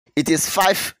It is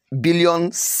 5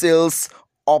 billion sales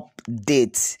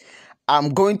update.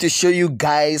 I'm going to show you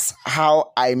guys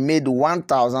how I made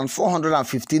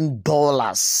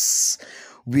 $1,415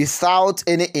 without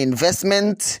any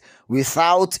investment,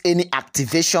 without any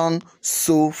activation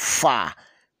so far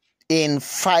in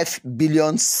 5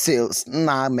 billion sales.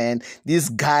 Nah, man, these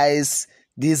guys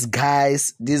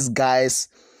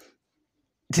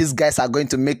are going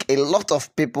to make a lot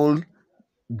of people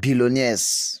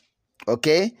billionaires.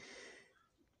 Okay,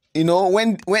 you know,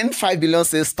 when 5 billion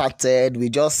sales started, we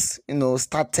just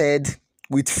started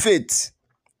with faith.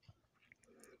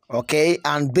 Okay,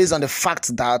 and based on the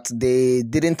fact that they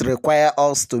didn't require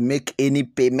us to make any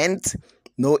payment,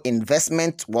 no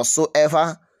investment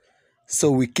whatsoever, so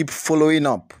we keep following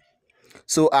up.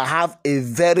 So I have a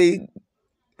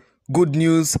good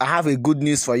news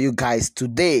for you guys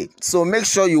today. So make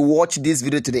sure you watch this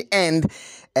video to the end,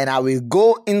 and I will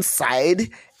go inside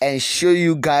and show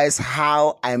you guys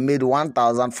how I made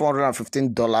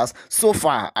 $1,415 so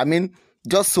far. I mean,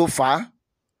 just so far,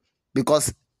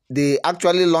 because they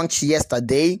actually launched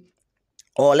yesterday,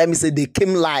 or let me say they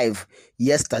came live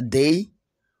yesterday.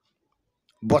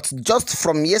 But just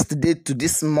from yesterday to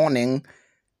this morning,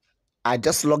 I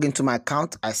just logged into my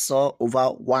account. I saw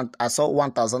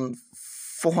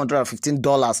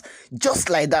 $1,415 just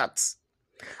like that.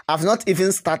 I've not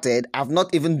even started. I've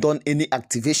not even done any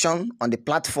activation on the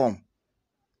platform.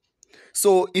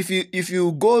 So if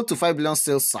you go to 5 billion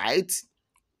sales site,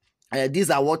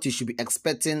 these are what you should be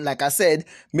expecting. Like I said,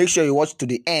 make sure you watch to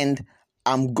the end.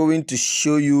 I'm going to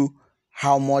show you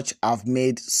how much I've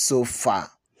made so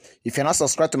far. If you're not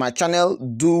subscribed to my channel,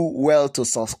 do well to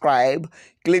subscribe.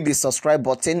 Click the subscribe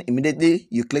button. Immediately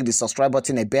you click the subscribe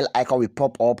button, a bell icon will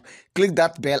pop up. Click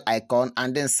that bell icon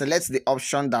and then select the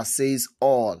option that says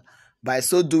all. By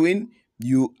so doing,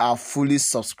 you are fully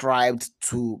subscribed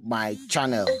to my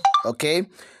channel. Okay,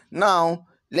 now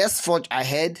let's forge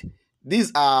ahead.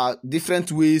 These are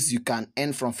different ways you can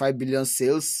earn from 5 billion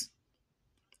sales.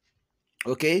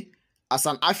 Okay, as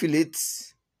an affiliate,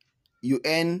 you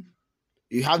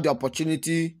have the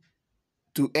opportunity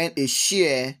to earn a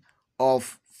share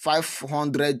of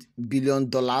 $500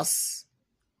 billion.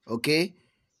 Okay,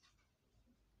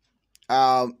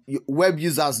 web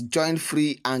users join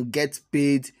free and get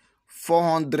paid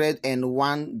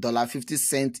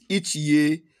 $401.50 each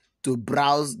year to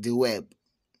browse the web.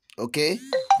 Okay,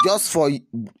 just for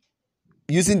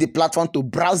using the platform to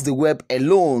browse the web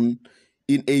alone,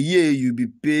 in a year you'll be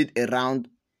paid around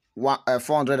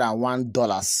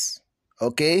 $401.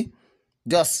 Okay,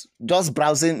 just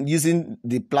browsing, using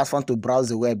the platform to browse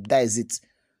the web, that is it,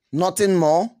 nothing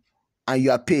more, and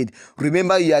you are paid.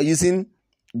 Remember, you are using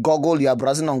Google, you are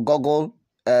browsing on Google,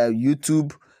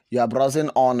 YouTube, you are browsing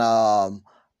on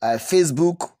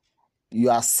Facebook, you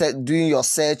are doing your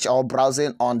search or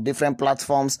browsing on different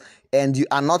platforms, and you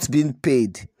are not being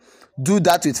paid. Do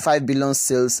that with 5 billion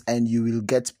sales and you will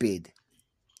get paid.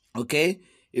 Okay,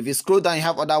 if you scroll down, you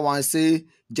have other ones. Say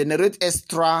generate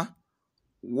extra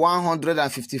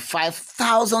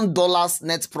 $155,000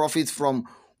 net profit from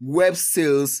web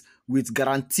sales with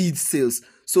guaranteed sales.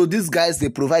 So these guys, they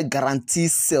provide guaranteed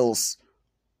sales.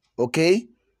 Okay,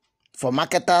 for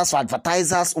marketers, for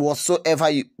advertisers,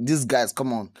 whatsoever. These guys,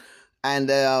 come on. And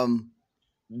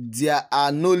there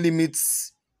are no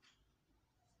limits.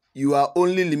 You are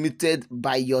only limited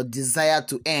by your desire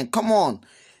to earn. Come on,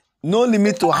 no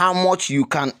limit to how much you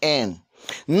can earn.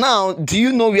 Now, do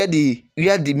you know where the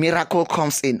miracle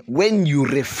comes in? When you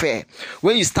refer,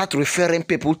 when you start referring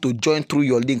people to join through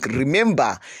your link.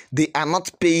 Remember, they are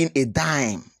not paying a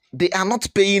dime. They are not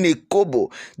paying a kobo.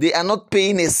 They are not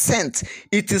paying a cent.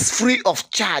 It is free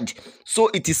of charge. So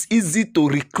it is easy to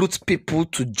recruit people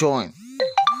to join.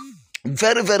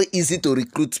 Very, very easy to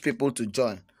recruit people to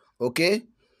join. Okay?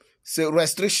 So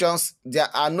restrictions, there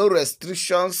are no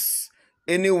restrictions.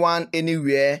 Anyone,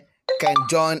 anywhere can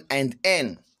join and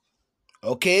earn.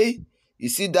 Okay? You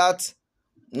see that?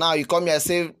 Now you come here and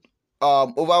say,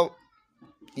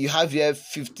 you have here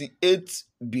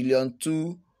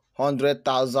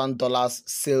 $58,200,000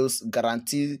 sales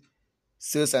guarantee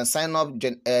sales, and sign up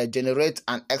generate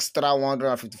an extra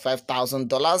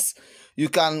 $155,000. You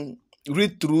can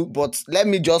read through, but let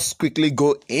me just quickly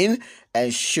go in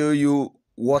and show you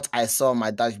what I saw on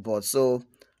my dashboard. So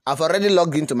I've already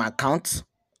logged into my account.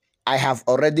 I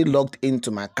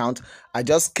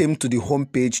just came to the home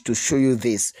page to show you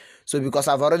this. So because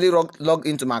I've already logged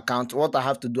into my account, what I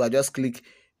have to do, I just click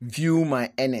view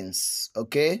my earnings.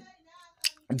 Okay,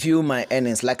 view my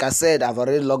earnings. Like I said, I've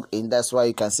already logged in. That's why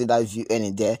you can see that view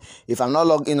earning there. If I'm not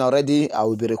logged in already, I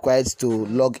will be required to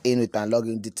log in with my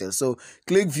login details. So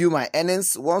click view my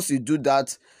earnings. Once you do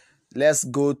that, let's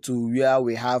go to where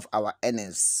we have our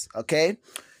earnings. Okay,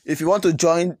 if you want to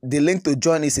join, the link to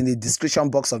join is in the description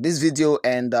box of this video.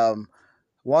 And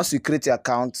once you create your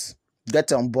account,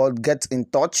 get on board, get in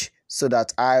touch, so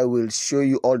that I will show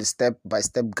you all the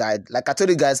step-by-step guide. Like I told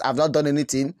you guys, I've not done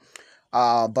anything,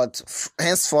 but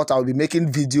henceforth I'll be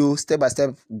making video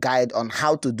step-by-step guide on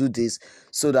how to do this,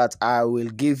 so that I will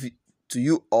give to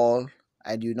you all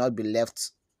and you will not be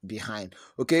left behind.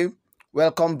 Okay,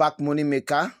 welcome back, money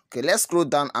maker. Okay, let's scroll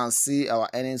down and see our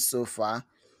earnings so far.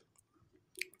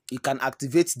 You can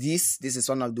activate this. This is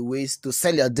one of the ways to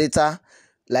sell your data.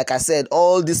 Like I said,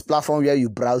 all these platforms where you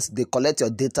browse, they collect your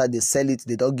data, they sell it,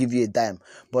 they don't give you a dime.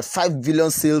 But 5 billion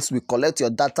sales will collect your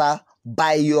data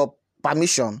by your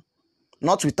permission.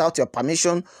 Not without your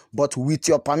permission, but with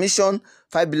your permission.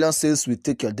 5 billion sales will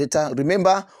take your data.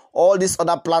 Remember, all these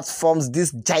other platforms,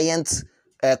 these giant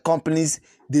companies,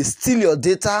 they steal your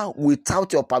data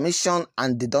without your permission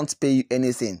and they don't pay you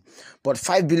anything. But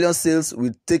 5 billion sales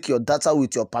will take your data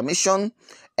with your permission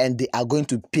and they are going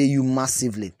to pay you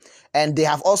massively. And they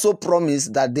have also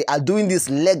promised that they are doing this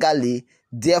legally.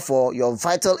 Therefore, your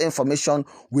vital information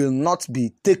will not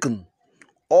be taken.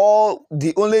 All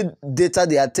the only data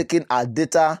they are taking are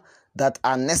data that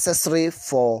are necessary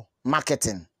for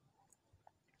marketing.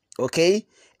 Okay,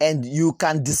 and you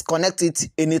can disconnect it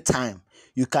anytime.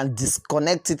 You can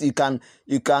disconnect it. You can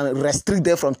restrict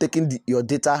them from taking your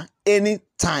data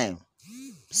anytime.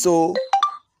 So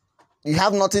you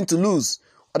have nothing to lose.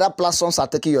 Other platforms are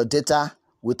taking your data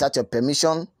without your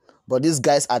permission, but these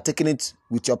guys are taking it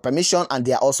with your permission and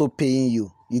they are also paying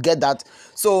you. You get that?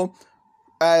 So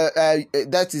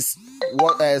that is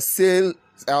what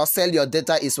sell your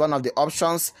data is one of the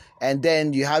options. And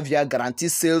then you have your guarantee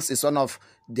sales is one of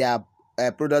their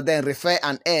product. Then refer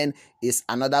and earn is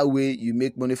another way you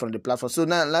make money from the platform. So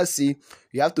now let's see.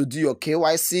 You have to do your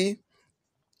KYC.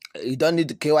 You don't need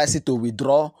the KYC to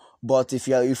withdraw, but if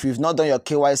you've not done your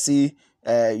KYC,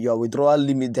 your withdrawal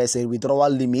limit, there's a withdrawal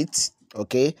limit.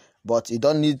 Okay, but you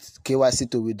don't need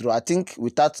KYC to withdraw. I think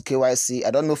without KYC,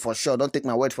 I don't know for sure, don't take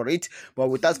my word for it, but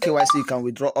without KYC you can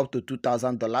withdraw up to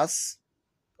 $2,000.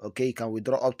 Okay, you can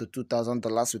withdraw up to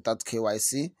 $2,000 without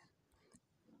KYC.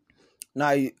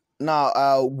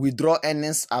 Now withdraw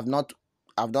earnings, I've not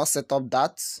set up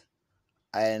that.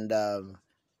 And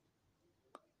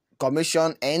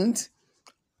commission end,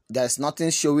 there's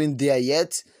nothing showing there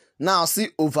yet. Now see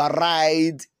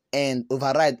override and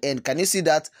can you see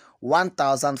that?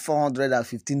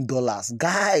 $1,415.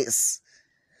 Guys,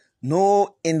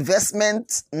 no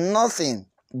investment, nothing,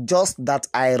 just that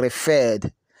I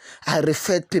referred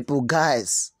people,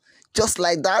 guys, just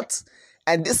like that.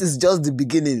 And this is just the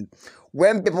beginning.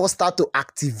 When people start to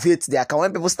activate their account,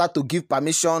 when people start to give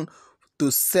permission to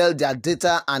sell their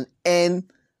data and earn,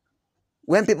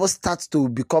 when people start to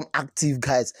become active,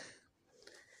 guys,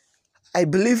 I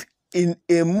believe in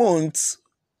a month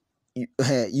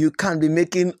you can be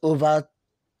making over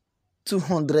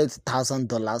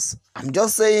 $200,000. I'm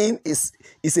just saying it's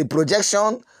a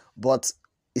projection, but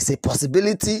it's a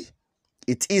possibility.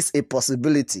 It is a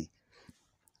possibility.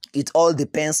 It all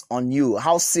depends on you,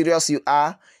 how serious you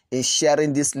are in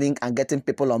sharing this link and getting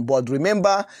people on board.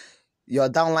 Remember, your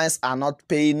downlines are not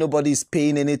paying. Nobody is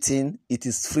paying anything. It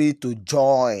is free to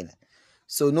join.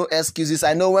 So no excuses.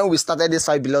 I know when we started this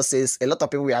 5 billion sales, a lot of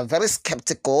people were very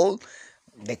skeptical.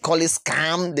 They call it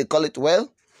scam. They call it, well,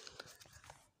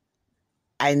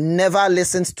 I never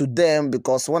listened to them,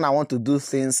 because when I want to do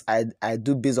things, I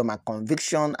do based on my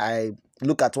conviction. I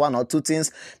look at one or two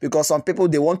things, because some people,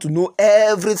 they want to know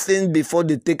everything before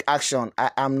they take action.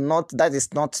 That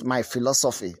is not my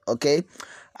philosophy. Okay,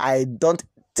 I don't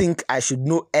think I should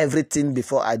know everything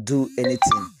before I do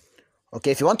anything.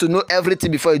 Okay, if you want to know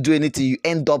everything before you do anything, you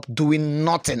end up doing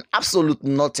nothing, absolute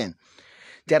nothing.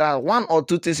 There are one or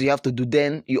two things you have to do.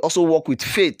 Then you also work with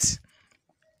faith.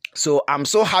 So I'm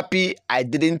so happy I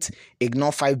didn't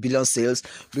ignore 5 billion sales,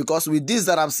 because with this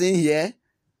that I'm seeing here,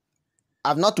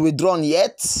 I've not withdrawn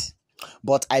yet,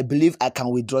 but I believe I can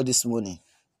withdraw this money,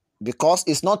 because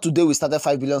it's not today we started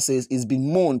 5 billion sales. It's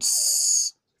been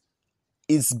months.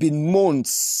 It's been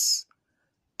months,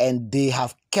 and they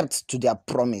have kept to their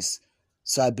promise.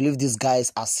 So I believe these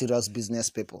guys are serious business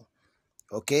people.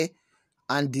 Okay,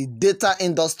 and the data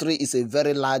industry is a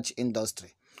very large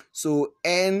industry. So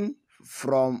earn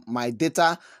from my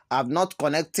data. I've not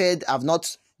connected. I've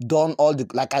not done all the,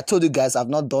 like I told you guys, I've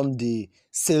not done the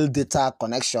sale data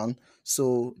connection.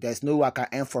 So there's no way I can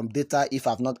earn from data if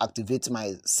I've not activated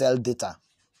my sell data.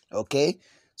 Okay,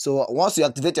 so once you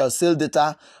activate your sale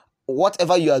data,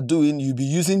 whatever you are doing, you'll be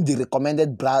using the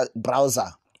recommended browser.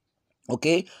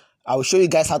 Okay, I will show you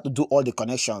guys how to do all the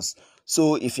connections.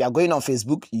 So if you are going on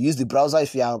Facebook, you use the browser.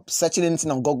 If you are searching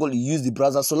anything on Google, you use the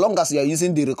browser. So long as you are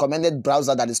using the recommended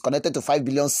browser that is connected to 5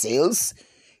 billion sales,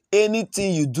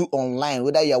 anything you do online,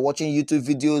 whether you are watching YouTube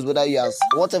videos, whether you are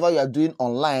whatever you are doing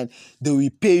online, they will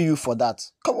pay you for that.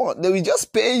 Come on, they will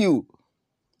just pay you.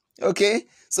 Okay,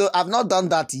 so I've not done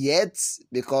that yet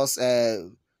because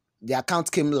the account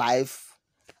came live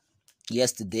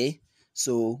yesterday.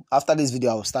 So after this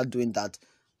video, I will start doing that.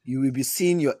 You will be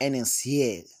seeing your earnings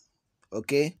here.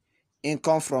 Okay,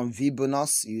 income from V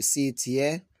bonus, you see it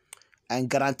here, and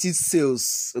guaranteed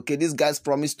sales. Okay, these guys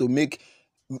promise to make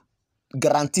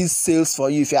guaranteed sales for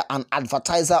you. If you're an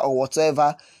advertiser or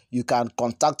whatever, you can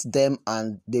contact them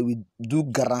and they will do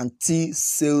guarantee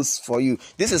sales for you.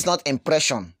 This is not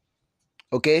impression.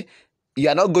 Okay, you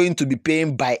are not going to be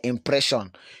paying by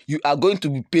impression. You are going to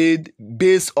be paid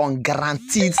based on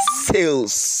guaranteed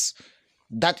sales.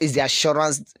 That is the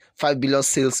assurance 5 billion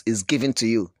sales is given to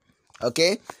you.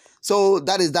 Okay, so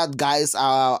that is that, guys.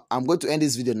 I'm going to end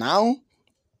this video now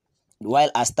while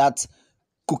I start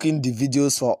cooking the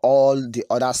videos for all the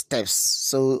other steps,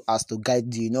 so as to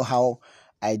guide you. You know how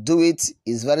I do it.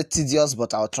 It's very tedious,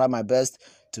 but I'll try my best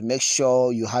to make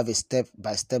sure you have a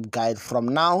step-by-step guide. From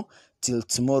now till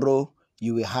tomorrow,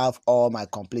 you will have all my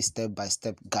complete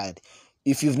step-by-step guide.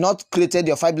 If you've not created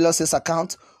your 5 billion sales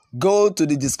account, go to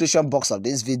the description box of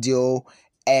this video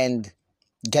and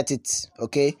get it.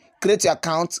 Okay, create your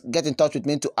account, get in touch with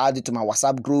me to add it to my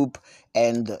WhatsApp group,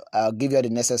 and I'll give you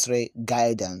the necessary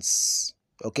guidance.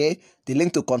 Okay, the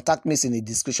link to contact me is in the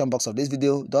description box of this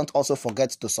video. Don't also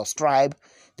forget to subscribe.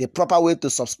 The proper way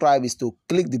to subscribe is to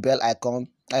click the bell icon,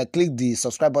 click the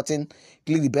subscribe button,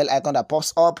 click the bell icon that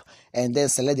pops up, and then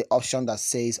select the option that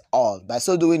says all. By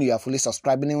so doing, you are fully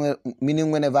subscribed,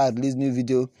 meaning whenever I release new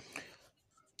video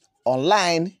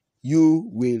online, you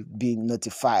will be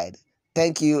notified.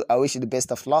 Thank you. I wish you the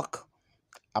best of luck.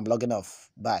 I'm logging off.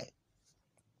 Bye.